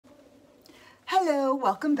Hello,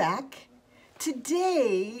 welcome back.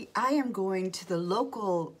 Today I am going to the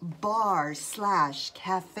local bar /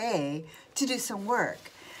 cafe to do some work.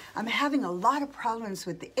 I'm having a lot of problems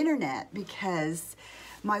with the internet because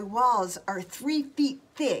my walls are 3 feet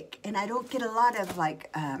thick and I don't get a lot of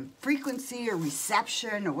frequency or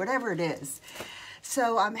reception or whatever it is.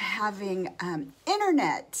 So I'm having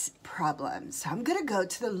internet problems. So I'm gonna go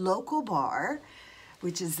to the local bar,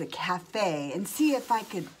 which is the cafe, and see if I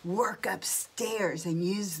could work upstairs and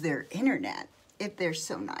use their internet, if they're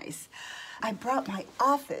so nice. I brought my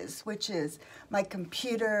office, which is my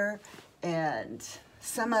computer and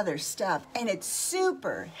some other stuff, and it's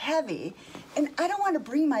super heavy, and I don't want to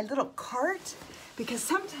bring my little cart because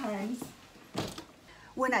sometimes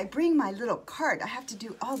when I bring my little cart, I have to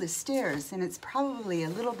do all the stairs, and it's probably a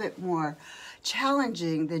little bit more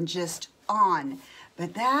challenging than just on.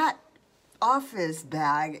 But that office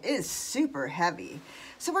bag is super heavy.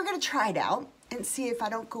 So we're gonna try it out and see if I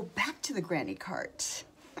don't go back to the granny cart.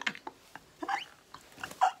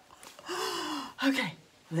 Okay,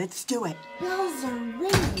 let's do it. Bells are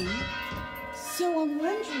ringing, so I'm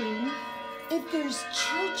wondering if there's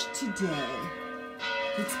church today.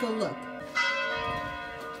 Let's go look.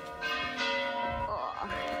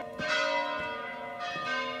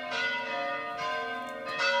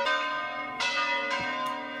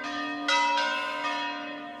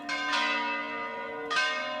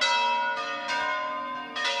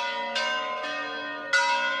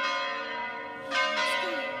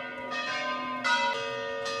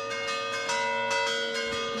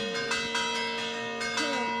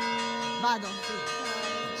 Vado.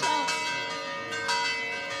 Ciao.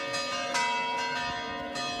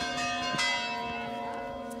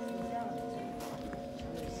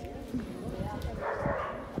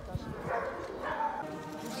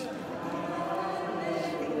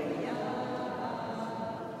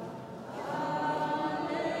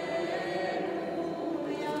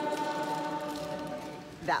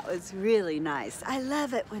 That was really nice. I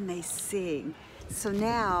love it when they sing. So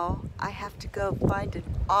now I have to go find an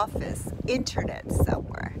office, internet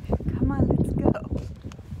somewhere. Come on, let's go.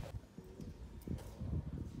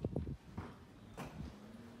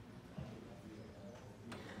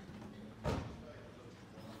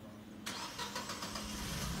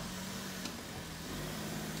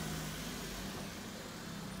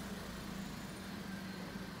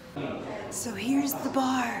 So here's the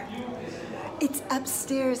bar. It's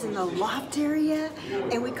upstairs in the loft area,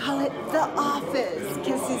 and we call it the office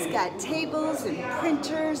because he's got tables and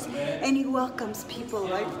printers, and he welcomes people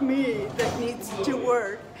like me that needs to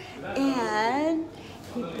work. And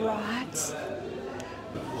he brought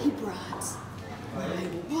my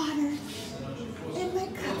water and my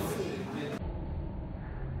coffee.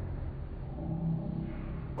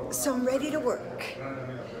 So I'm ready to work.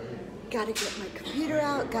 Gotta get my computer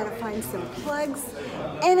out, gotta find some plugs,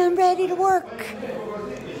 and I'm ready to work.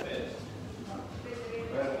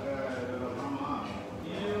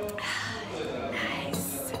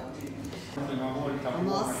 Nice. I'm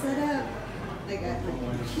all set up. I got my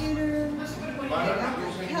computer, I got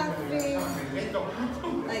my coffee,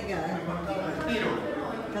 I got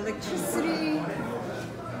electricity.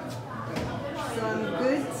 So I'm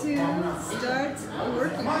good to start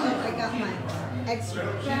working. I got my extra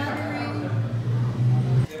battery.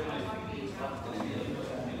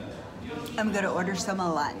 I'm gonna order some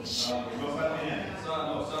lunch. It's hot.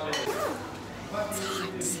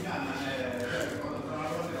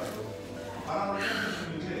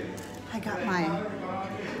 I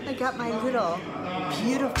got my little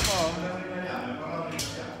beautiful.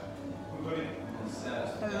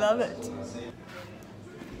 I love it.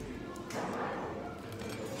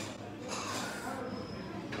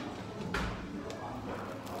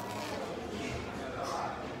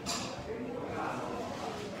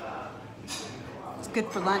 Good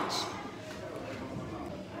for lunch.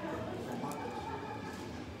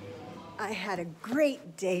 I had a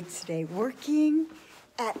great day today working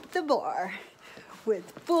at the bar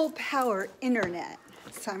with full power internet.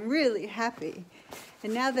 So I'm really happy.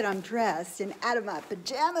 And now that I'm dressed and out of my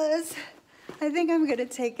pajamas, I think I'm gonna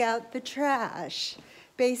take out the trash.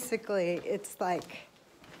 Basically, it's like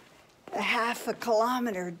a half a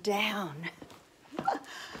kilometer down.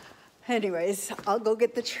 Anyways, I'll go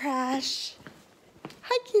get the trash.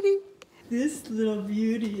 Hi, kitty. This little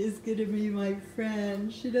beauty is gonna be my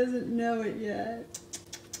friend. She doesn't know it yet.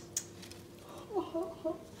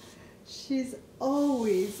 She's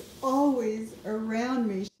always around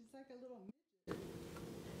me. She's like a little midget.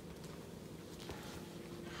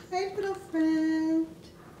 Hi, little friend.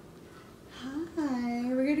 Hi,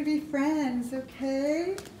 we're gonna be friends,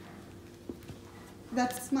 okay? That's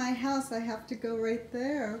that's my house. I have to go right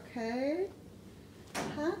there, okay?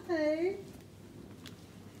 Hi.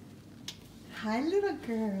 Hi, little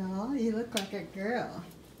girl. You look like a girl.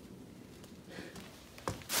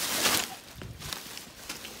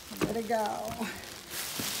 Gotta go.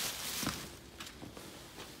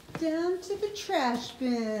 Down to the trash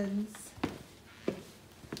bins.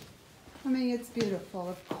 I mean, it's beautiful,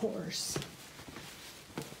 of course.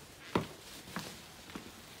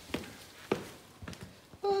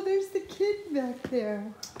 Oh, there's the kid back there.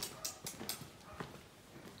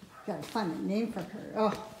 Gotta find a name for her.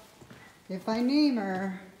 Oh, if I name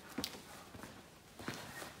her.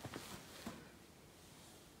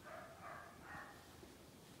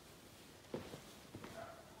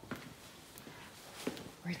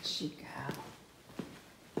 Where'd she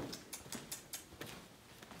go?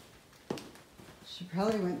 She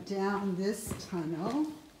probably went down this tunnel.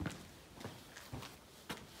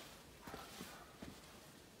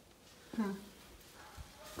 Huh.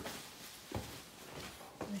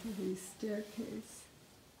 Look at these staircases.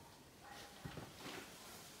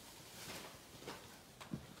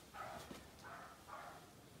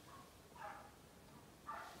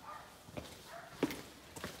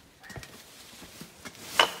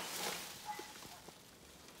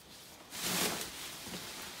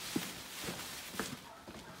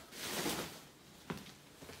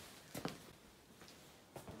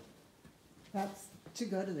 That's to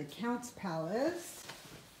go to the Count's Palace.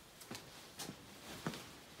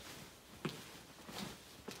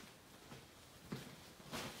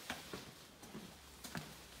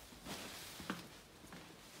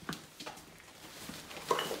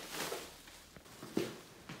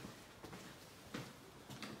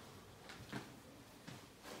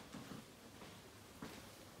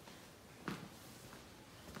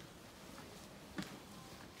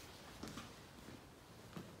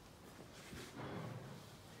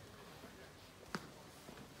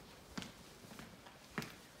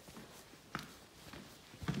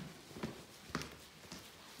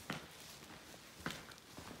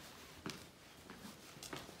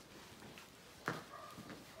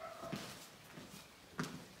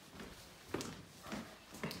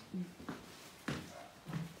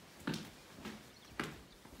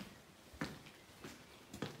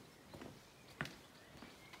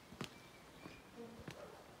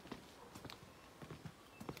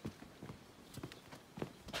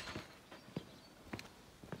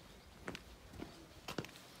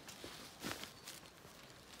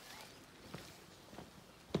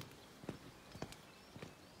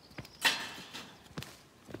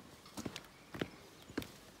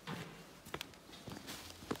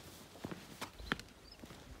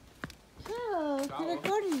 Che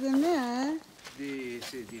raccordi di me?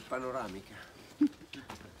 Sì, di panoramica.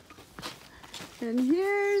 And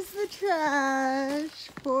here's the trash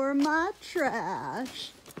for my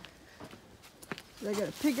trash. I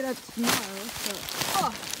gotta pick it up tomorrow, so,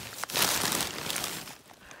 oh.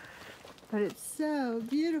 But it's so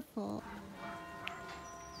beautiful.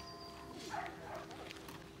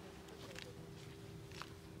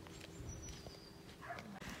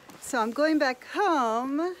 So I'm going back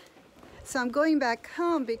home.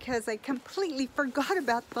 Because I completely forgot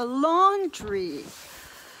about the laundry.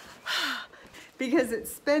 Because it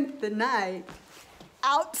spent the night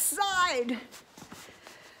outside.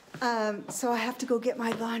 So I have to go get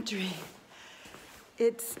my laundry.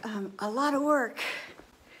 It's a lot of work.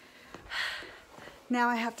 Now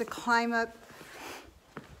I have to climb up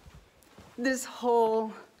this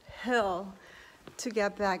whole hill to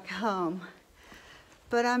get back home.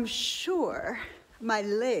 But I'm sure my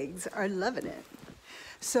legs are loving it.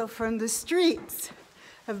 So from the streets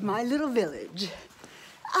of my little village,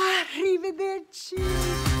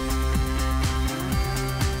 arrivederci.